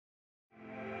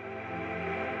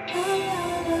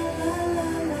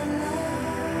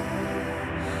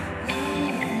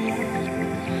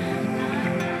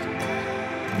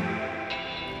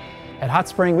Hot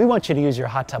Spring, we want you to use your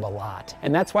hot tub a lot,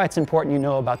 and that's why it's important you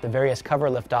know about the various cover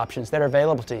lift options that are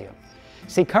available to you.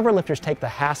 See, cover lifters take the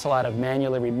hassle out of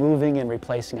manually removing and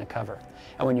replacing a cover.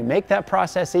 And when you make that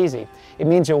process easy, it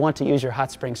means you'll want to use your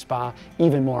Hot Spring Spa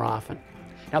even more often.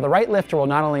 Now, the right lifter will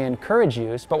not only encourage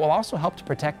use, but will also help to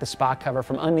protect the spa cover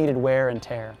from unneeded wear and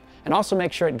tear, and also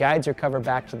make sure it guides your cover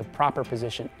back to the proper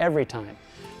position every time,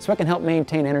 so it can help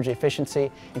maintain energy efficiency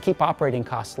and keep operating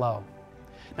costs low.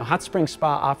 Now, Hot Spring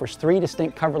Spa offers 3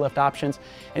 distinct cover lift options,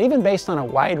 and even based on a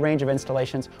wide range of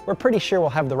installations, we're pretty sure we'll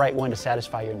have the right one to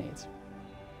satisfy your needs.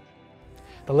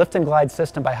 The Lift and Glide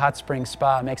system by Hot Spring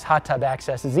Spa makes hot tub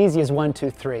access as easy as 1,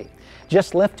 2, 3.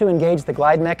 Just lift to engage the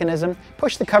glide mechanism,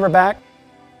 push the cover back,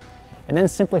 and then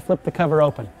simply flip the cover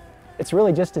open. It's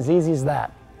really just as easy as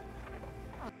that.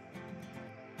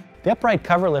 The upright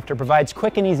cover lifter provides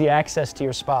quick and easy access to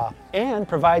your spa and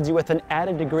provides you with an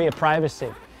added degree of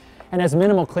privacy, and has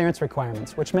minimal clearance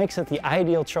requirements, which makes it the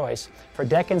ideal choice for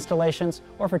deck installations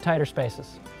or for tighter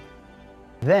spaces.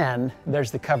 Then there's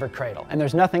the cover cradle, and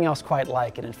there's nothing else quite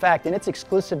like it. In fact, in its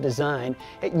exclusive design,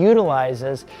 it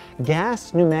utilizes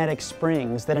gas pneumatic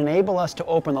springs that enable us to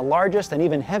open the largest and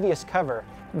even heaviest cover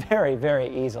very, very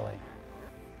easily.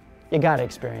 You gotta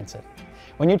experience it.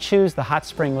 When you choose the Hot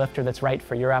Spring lifter that's right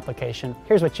for your application,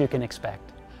 here's what you can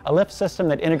expect. A lift system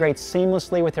that integrates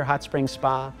seamlessly with your Hot Spring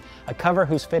Spa, a cover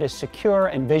whose fit is secure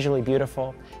and visually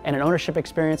beautiful, and an ownership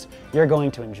experience you're going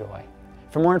to enjoy.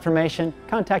 For more information,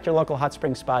 contact your local Hot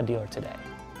Spring Spa dealer today.